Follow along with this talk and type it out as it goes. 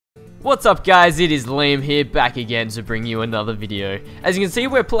What's up guys, it is Liam here, back again to bring you another video. As you can see,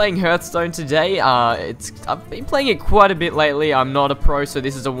 we're playing Hearthstone today. I've been playing it quite a bit lately. I'm not a pro, so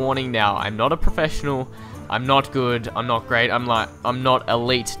this is a warning now. I'm not a professional, I'm not good, I'm not great, I'm not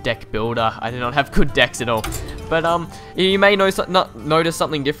elite deck builder. I do not have good decks at all. But you may notice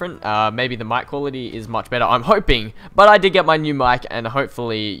something different. Maybe the mic quality is much better, I'm hoping. But I did get my new mic, and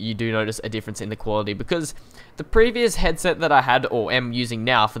hopefully you do notice a difference in the quality, because the previous headset that I had, or am using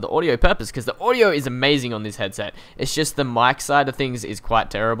now for the audio purpose, because the audio is amazing on this headset, it's just the mic side of things is quite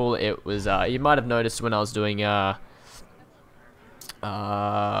terrible. It was, you might have noticed when I was doing my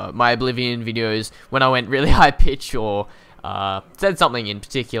Oblivion videos, when I went really high pitch or said something in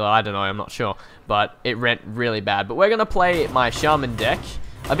particular, I don't know, I'm not sure, but it went really bad. But we're going to play my Shaman deck.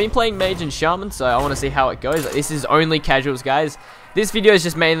 I've been playing Mage and Shaman, so I want to see how it goes. This is only casuals, guys. This video is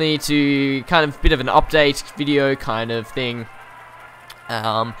just mainly to kind of bit of an update video kind of thing,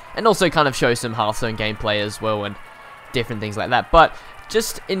 and also kind of show some Hearthstone gameplay as well and different things like that. But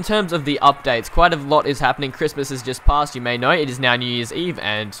just in terms of the updates, quite a lot is happening. Christmas has just passed, you may know. It is now New Year's Eve,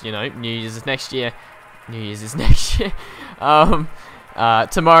 and you know, New Year's is next year. New Year's is next year.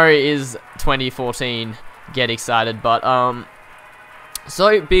 Tomorrow is 2014. Get excited, but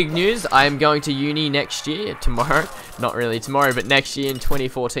so, big news, I am going to uni next year, tomorrow, not really tomorrow, but next year in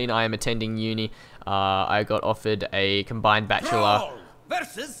 2014, I am attending uni. I got offered a combined bachelor,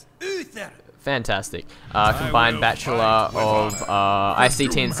 versus Uther. Fantastic, combined bachelor of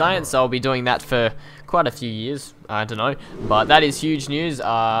ICT and science, so I'll be doing that for quite a few years, I don't know, but that is huge news.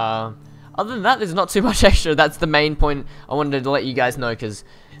 Other than that, there's not too much extra. That's the main point I wanted to let you guys know, because,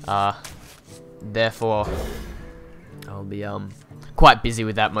 therefore, I'll be, quite busy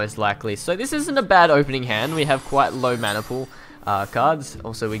with that most likely. So this isn't a bad opening hand. We have quite low mana pool cards.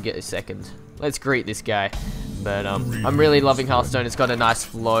 Also, we get a second. Let's greet this guy. But I'm really loving Hearthstone. It's got a nice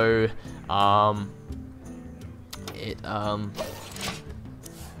flow.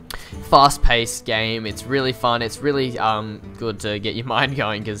 Fast-paced game. It's really fun. It's really good to get your mind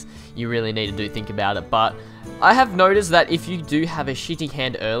going, because you really need to think about it. But I have noticed that if you do have a shitty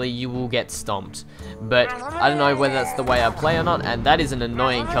hand early, you will get stomped. But I don't know whether that's the way I play or not, and that is an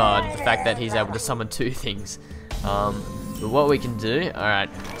annoying card, the fact that he's able to summon two things. But what we can do, alright,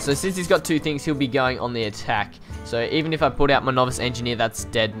 so since he's got two things, he'll be going on the attack. So even if I put out my Novice Engineer, that's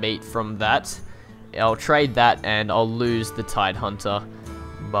dead meat from that. I'll trade that, and I'll lose the Tide Hunter.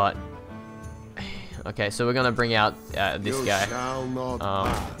 But, okay, so we're going to bring out this guy.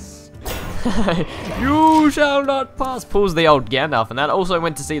 You shall not pass. Pulls the old Gandalf, and that also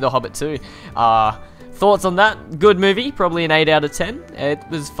went to see The Hobbit too. Thoughts on that? Good movie, probably an 8 out of 10. It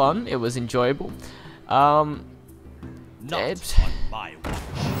was fun, it was enjoyable. It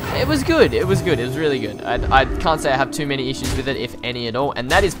was good, it was really good. I can't say I have too many issues with it, if any at all, and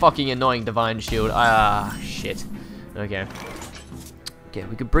that is fucking annoying, Divine Shield. Shit. Okay. Okay,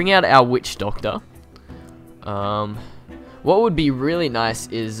 we could bring out our Witch Doctor. What would be really nice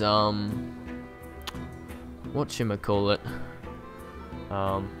is, whatchamacallit,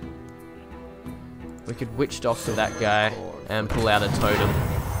 we could Witch Doctor that guy and pull out a totem.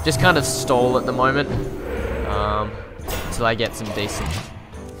 Just kind of stall at the moment, until I get some decent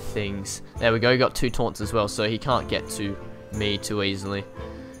things. There we go, got 2 taunts as well, so he can't get to me too easily.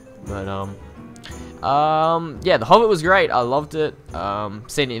 But, yeah, The Hobbit was great. I loved it.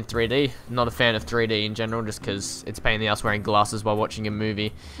 Seen it in 3D. Not a fan of 3D in general, just because it's a pain in the ass wearing glasses while watching a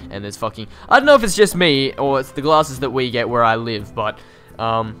movie. And there's fucking... I don't know if it's just me, or it's the glasses that we get where I live, but,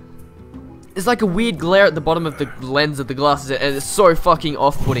 there's like a weird glare at the bottom of the lens of the glasses, and it's so fucking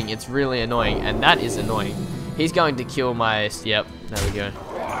off-putting. It's really annoying, and that is annoying. He's going to kill my... Yep, there we go.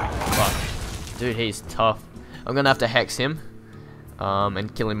 Fuck. Dude, he's tough. I'm gonna have to hex him,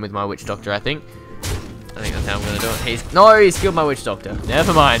 and kill him with my Witch Doctor, I think. I think that's how I'm gonna do it. No, he's killed my Witch Doctor.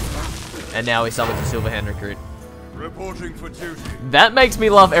 Never mind. And now he summons a Silverhand Recruit. Reporting for duty. That makes me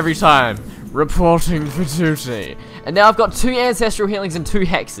laugh every time. Reporting for duty. And now I've got 2 Ancestral Healings and 2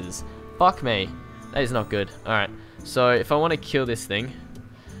 Hexes. Fuck me. That is not good. Alright. So if I want to kill this thing,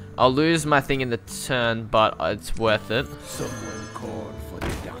 I'll lose my thing in the turn, but it's worth it. Someone called for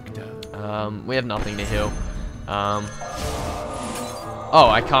the doctor. We have nothing to heal. Oh,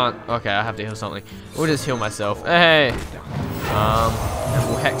 I can't. Okay, I have to heal something. We'll just heal myself. Hey. And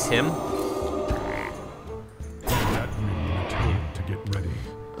we'll hex him.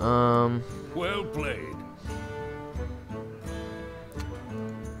 Well played.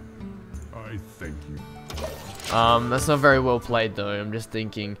 I thank you. That's not very well played though. I'm just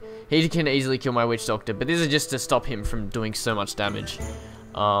thinking he can easily kill my Witch Doctor, but this is just to stop him from doing so much damage.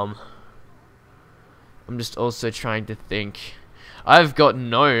 I'm just also trying to think. I've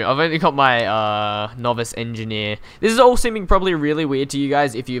only got my novice engineer. This is all seeming probably really weird to you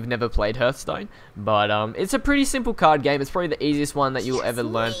guys if you've never played Hearthstone, but it's a pretty simple card game. It's probably the easiest one that you'll ever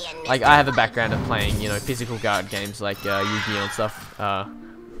learn. Like, I have a background of playing, you know, physical card games like Yu-Gi-Oh and stuff.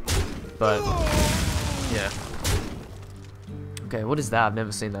 But yeah. Okay, what is that? I've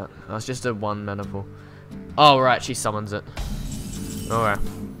never seen that. Oh, it's just a 1 mana pool. Oh right, she summons it. Alright.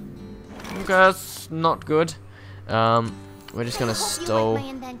 Okay, that's not good. We're just gonna stall.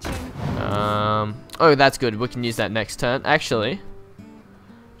 Oh, that's good. We can use that next turn. Actually,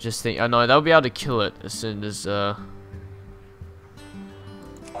 just think. Oh no, they'll be able to kill it as soon as. I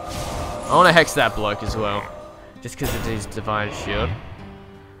want to hex that bloke as well, just because of his divine shield.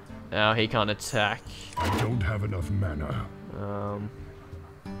 Now he can't attack. I don't have enough mana.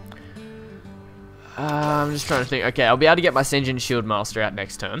 I'm just trying to think. Okay, I'll be able to get my Senjin Shield Master out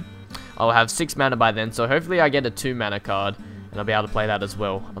next turn. I'll have 6 mana by then, so hopefully I get a 2 mana card, and I'll be able to play that as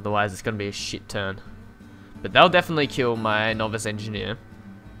well. Otherwise, it's going to be a shit turn. But they'll definitely kill my Novice Engineer.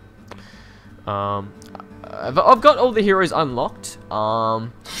 I've got all the heroes unlocked,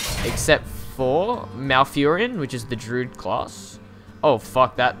 except for Malfurion, which is the Druid class. Oh,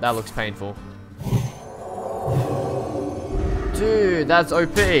 fuck, that looks painful. Dude, that's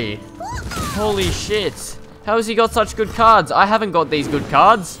OP. Holy shit. How has he got such good cards? I haven't got these good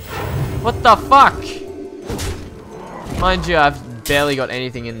cards. What the fuck? Mind you, I've barely got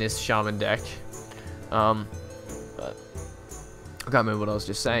anything in this Shaman deck. But I can't remember what I was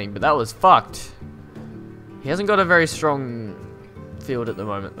just saying, but that was fucked. He hasn't got a very strong field at the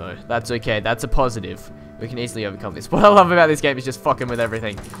moment, though. That's okay. That's a positive. We can easily overcome this. What I love about this game is just fucking with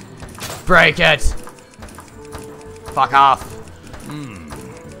everything. Break it! Fuck off. I'm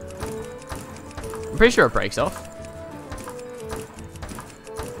pretty sure it breaks off.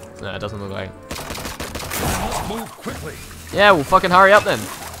 No, it doesn't look like it. Move quickly. Yeah, we'll fucking hurry up then.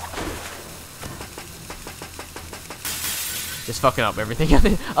 Just fucking up everything.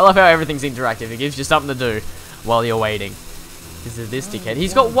 I love how everything's interactive. It gives you something to do while you're waiting. This is this dickhead.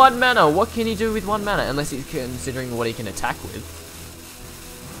 He's got 1 mana. What can he do with 1 mana? Unless he's considering what he can attack with.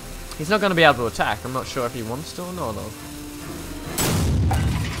 He's not going to be able to attack. I'm not sure if he wants to or not.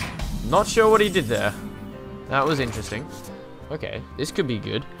 Not sure what he did there. That was interesting. Okay, this could be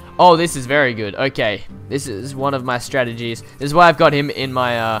good. Oh, this is very good. Okay, this is one of my strategies. This is why I've got him in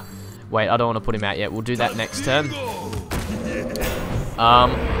my, wait, I don't want to put him out yet. We'll do that next turn.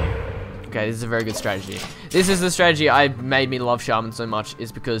 Okay, this is a very good strategy. This is the strategy I made me love Shaman so much,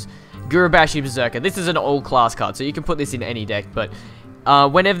 is because Gurubashi Berserker. This is an all-class card, so you can put this in any deck, but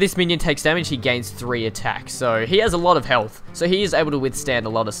whenever this minion takes damage, he gains 3 attacks. So he has a lot of health, so he is able to withstand a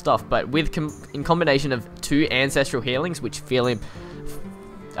lot of stuff, but with in combination of 2 ancestral healings, which heal him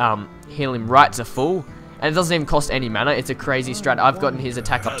right to full, and it doesn't even cost any mana. It's a crazy strat. I've gotten his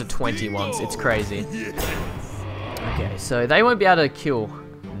attack up to 20 once. It's crazy. Okay, so they won't be able to kill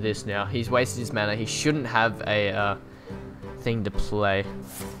this now. He's wasted his mana. He shouldn't have a thing to play.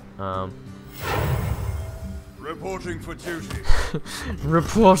 Reporting for duty.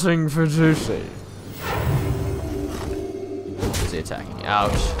 Reporting for duty. What's he attacking?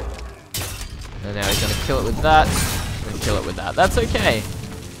 Ouch. And now he's gonna kill it with that. And kill it with that. That's okay.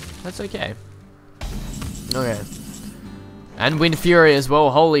 That's okay. Okay. And Wind Fury as well.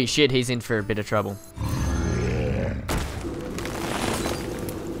 Holy shit, he's in for a bit of trouble.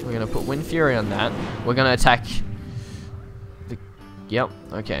 We're gonna put Wind Fury on that. We're gonna attack the... Yep,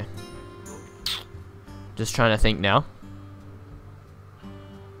 okay. Just trying to think now.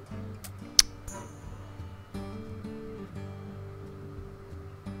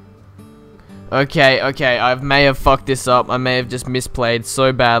 Okay, I may have fucked this up. I may have just misplayed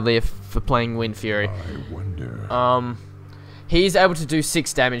so badly for playing Wind Fury. I wonder. He's able to do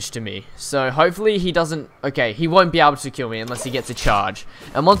 6 damage to me. So hopefully he doesn't... Okay, he won't be able to kill me unless he gets a charge.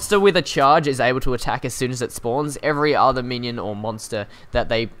 A monster with a charge is able to attack as soon as it spawns. Every other minion or monster that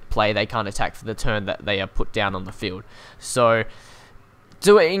they play, they can't attack for the turn that they are put down on the field. So,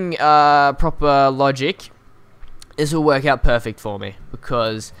 doing proper logic, this will work out perfect for me.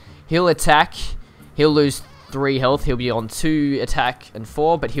 Because he'll attack, he'll lose 3 health, he'll be on 2 attack and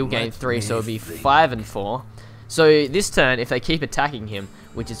 4, but he'll gain 3, so it'll be 5 and 4. So this turn, if they keep attacking him,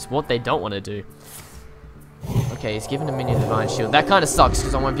 which is what they don't want to do. Okay, he's given a minion Divine Shield. That kind of sucks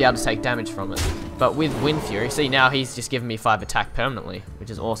because I won't be able to take damage from it. But with Wind Fury, see now he's just given me 5 attack permanently, which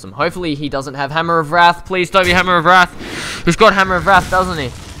is awesome. Hopefully he doesn't have Hammer of Wrath. Please don't be Hammer of Wrath. He's got Hammer of Wrath, doesn't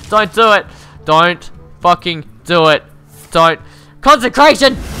he? Don't do it. Don't fucking do it. Don't.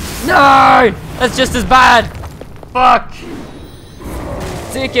 Consecration! No! That's just as bad. Fuck.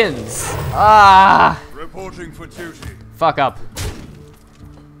 Dickens. Ah. Reporting for duty. Fuck up.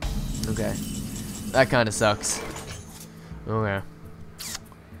 Okay. That kind of sucks. Okay.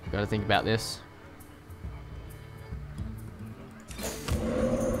 Gotta think about this.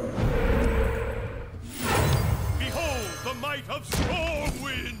 Behold the might of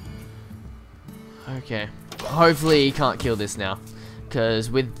Stormwind! Okay. Hopefully he can't kill this now. Because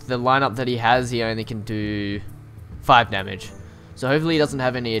with the lineup that he has, he only can do 5 damage. So hopefully he doesn't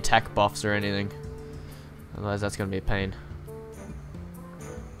have any attack buffs or anything. Otherwise that's going to be a pain.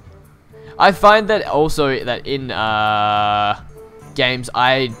 I find that also that in games,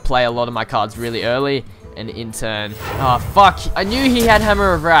 I play a lot of my cards really early. And in turn... Oh, fuck! I knew he had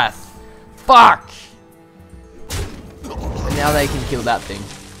Hammer of Wrath! Fuck! And now they can kill that thing.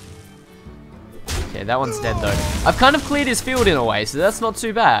 Okay, that one's dead though. I've kind of cleared his field in a way, so that's not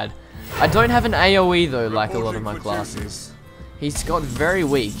too bad. I don't have an AoE though, like a lot of my classes. He's got very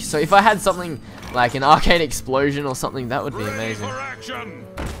weak, so if I had something like an Arcane Explosion or something, that would be amazing.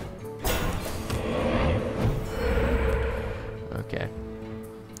 Okay.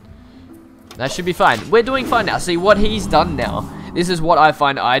 That should be fine. We're doing fine now. See, what he's done now, this is what I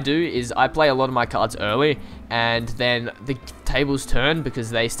find I do, is I play a lot of my cards early, and then the tables turn because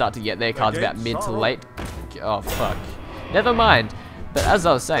they start to get their cards about mid to late. Oh, fuck. Never mind. But as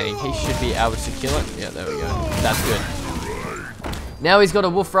I was saying, he should be able to kill it. Yeah, there we go. That's good. Now he's got a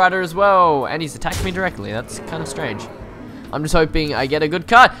Wolf Rider as well, and he's attacked me directly. That's kind of strange. I'm just hoping I get a good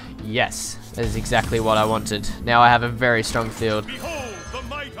card. Yes, that is exactly what I wanted. Now I have a very strong field. Behold the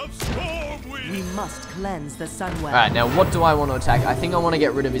might of Stormwind! We must cleanse the Sunwell. Alright, now what do I want to attack? I think I want to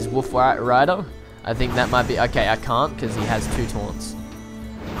get rid of his Wolf Rider. I think that might be... Okay, I can't because he has 2 taunts.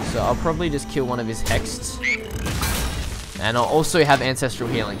 So I'll probably just kill one of his Hexed. And I'll also have Ancestral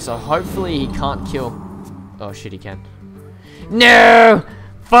Healing. So hopefully he can't kill... Oh shit, he can. No!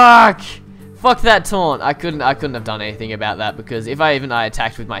 Fuck! Fuck that taunt. I couldn't have done anything about that because if I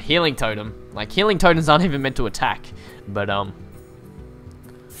attacked with my Healing Totem, like Healing Totems aren't even meant to attack. But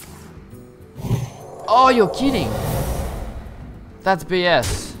oh, you're kidding. That's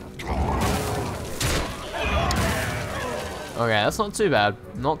BS. Okay, that's not too bad.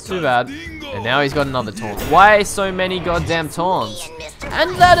 Not too bad. And now he's got another taunt. Why so many goddamn taunts?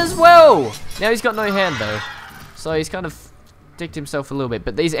 And that as well! Now he's got no hand though. So he's kind of dicked himself a little bit.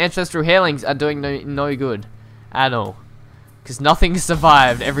 But these Ancestral Healings are doing no good at all. Because nothing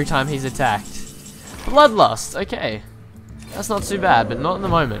survived every time he's attacked. Bloodlust, okay. That's not too bad, but not in the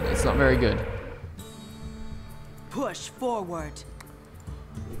moment. It's not very good. Push forward.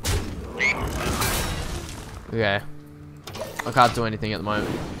 Okay. I can't do anything at the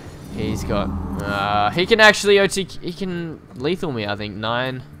moment. He's got... he can actually OT... He can lethal me, I think.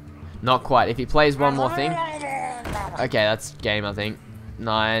 9. Not quite. If he plays one more thing... Okay, that's game, I think.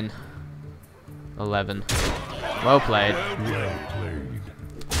 9. 11. Well played.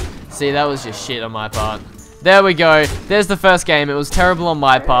 See, that was just shit on my part. There we go. There's the first game. It was terrible on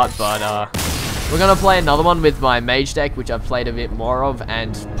my part, but... we're going to play another one with my Mage deck, which I've played a bit more of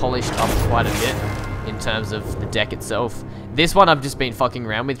and polished up quite a bit in terms of the deck itself. This one I've just been fucking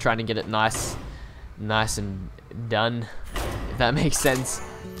around with, trying to get it nice and done, if that makes sense.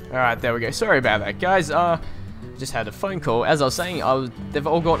 Alright, there we go. Sorry about that, guys. Just had a phone call. As I was saying, they've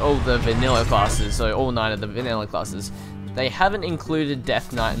all got all the vanilla classes, so all 9 of the vanilla classes. They haven't included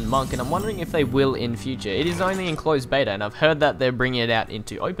Death Knight and Monk, and I'm wondering if they will in future. It is only in closed beta, and I've heard that they're bringing it out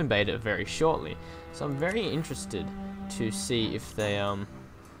into open beta very shortly. So I'm very interested to see if they,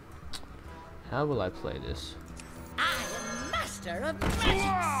 how will I play this? I am master of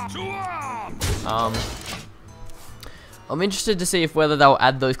magic. I'm interested to see if whether they'll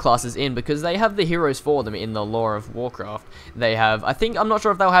add those classes in, because they have the heroes for them in the lore of Warcraft. They have, I'm not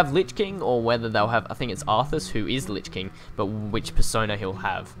sure if they'll have Lich King or whether they'll have, I think it's Arthas who is Lich King, but which persona he'll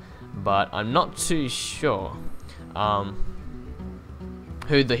have. But I'm not too sure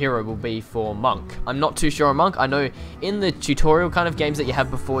who the hero will be for Monk. I'm not too sure on Monk. I know in the tutorial kind of games that you have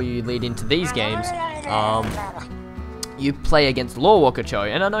before you lead into these games, you play against Lorewalker Cho,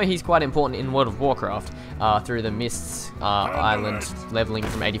 and I know he's quite important in World of Warcraft through the Mists Island leveling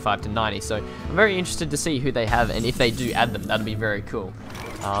from 85 to 90, so I'm very interested to see who they have, and if they do add them, that'd be very cool.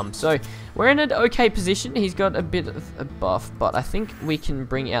 So we're in an okay position. He's got a bit of a buff, but I think we can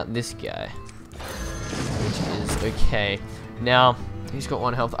bring out this guy, which is okay. Now, he's got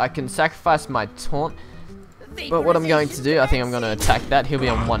 1 health. I can sacrifice my taunt, but what I'm going to do, I think I'm going to attack that. He'll be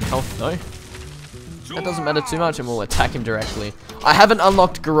on 1 health though. That doesn't matter too much, and we'll attack him directly. I haven't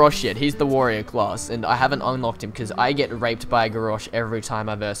unlocked Garrosh yet. He's the warrior class, and I haven't unlocked him because I get raped by Garrosh every time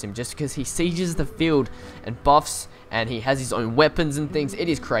I verse him, just because he sieges the field and buffs, and he has his own weapons and things. It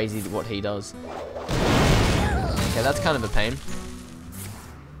is crazy what he does. Okay, that's kind of a pain.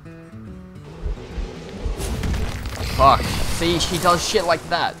 Fuck. See, she does shit like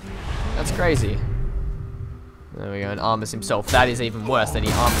that. That's crazy. There we go, and armors himself. That is even worse than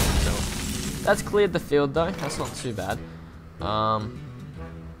he armors himself. That's cleared the field though. That's not too bad. I'm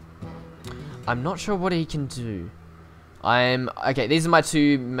not sure what he can do. Okay, these are my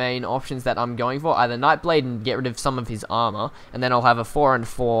two main options that I'm going for. Either Nightblade and get rid of some of his armor, and then I'll have a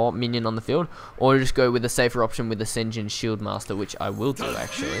 4-and-4 minion on the field, or just go with a safer option with the Senjin Shieldmaster, which I will do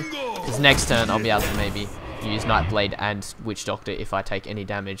actually. Because next turn I'll be able to maybe use Nightblade and Witch Doctor if I take any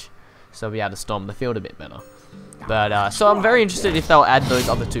damage. So I'll be able to storm the field a bit better. But, so I'm very interested if they'll add those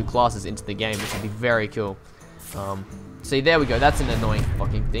other two classes into the game, which would be very cool. See, there we go. That's an annoying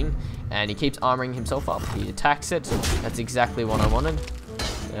fucking thing. And he keeps armoring himself up. He attacks it. That's exactly what I wanted.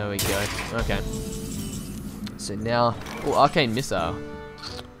 There we go. Okay. So now... Oh, Arcane Missile.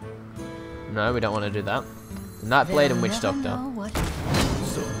 No, we don't want to do that. Nightblade and Witch Doctor.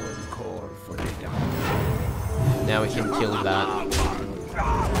 Now we can kill that.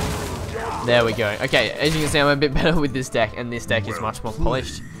 There we go. Okay, as you can see, I'm a bit better with this deck. And this deck is much more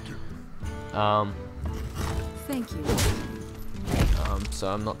polished. Thank you. So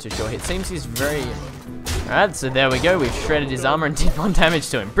I'm not too sure. It seems he's very... Alright, so there we go. We've shredded his armor and did 1 damage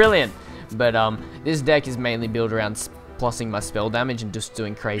to him. Brilliant! But this deck is mainly built around plussing my spell damage and just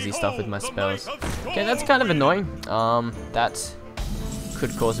doing crazy stuff with my spells. Okay, that's kind of annoying. That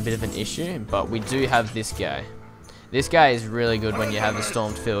could cause a bit of an issue, but we do have this guy. This guy is really good when you have a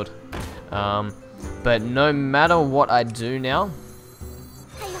stormed field. But no matter what I do now...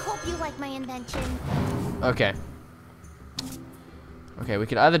 I hope you like my invention. Okay. Okay, we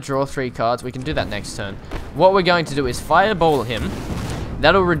could either draw 3 cards. We can do that next turn. What we're going to do is fireball him.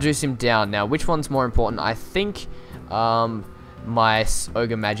 That'll reduce him down. Now, which one's more important? I think my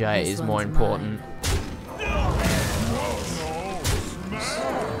Ogre Magi is more important.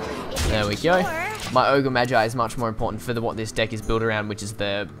 There we go. My Ogre Magi is much more important for what this deck is built around, which is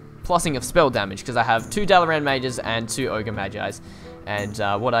the plussing of spell damage, because I have 2 Dalaran Mages and 2 Ogre Magis. And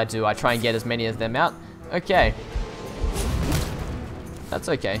what I do, I try and get as many of them out. Okay. That's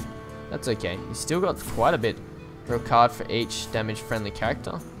okay. That's okay. He's still got quite a bit. Draw a card for each damage-friendly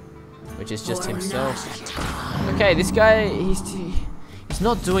character, which is just himself. Okay, this guy, he's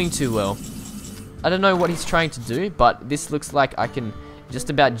not doing too well. I don't know what he's trying to do, but this looks like I can just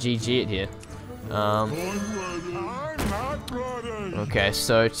about GG it here. Okay,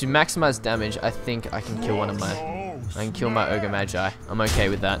 so to maximize damage, I think I can kill I can kill my Ogre Magi. I'm okay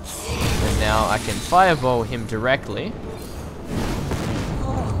with that. And now I can fireball him directly.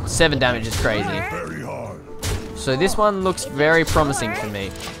 7 damage is crazy. So this one looks very promising for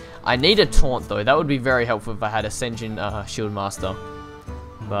me. I need a taunt though. That would be very helpful if I had a Senjin Shieldmaster.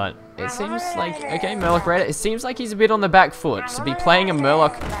 But it seems like, okay, Murloc Raider. It seems like he's a bit on the back foot. To be playing a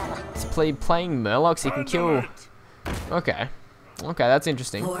Murloc, playing Murlocs, he can kill. Okay. Okay, that's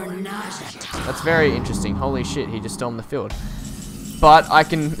interesting. That's very interesting. Holy shit, he just stormed the field. But I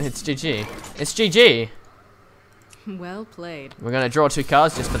can, it's GG. It's GG. Well played. We're going to draw 2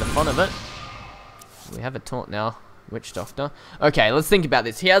 cards just for the fun of it. We have a taunt now. Witch Doctor. Okay, let's think about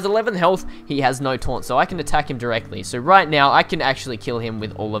this. He has 11 health. He has no taunt, so I can attack him directly. So right now, I can actually kill him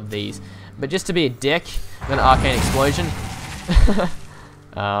with all of these. But just to be a dick, I'm going to Arcane Explosion.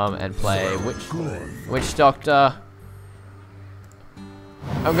 And play Witch Doctor.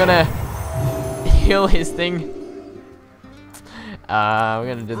 I'm going to heal his thing. We're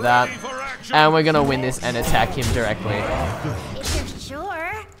going to do that. And we're going to win this and attack him directly. If you're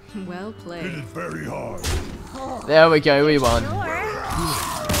sure. Well played. Very hard. There we go, we won.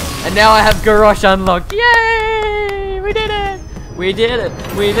 And now I have Garrosh unlocked. Yay! We did it! We did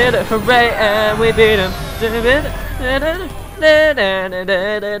it! We did it! Hooray! And we beat him!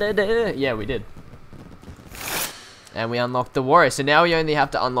 Yeah, we did. And we unlocked the Warrior. So now we only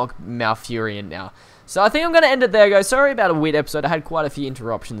have to unlock Malfurion now. So I think I'm going to end it there, guys. Sorry about a weird episode. I had quite a few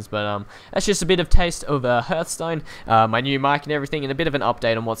interruptions, but that's just a bit of taste of Hearthstone, my new mic and everything, and a bit of an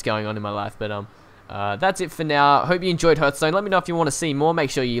update on what's going on in my life. But that's it for now. Hope you enjoyed Hearthstone. Let me know if you want to see more. Make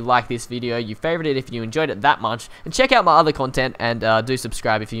sure you like this video, you favorite it if you enjoyed it that much, and check out my other content, and do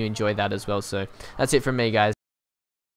subscribe if you enjoyed that as well. So that's it from me, guys.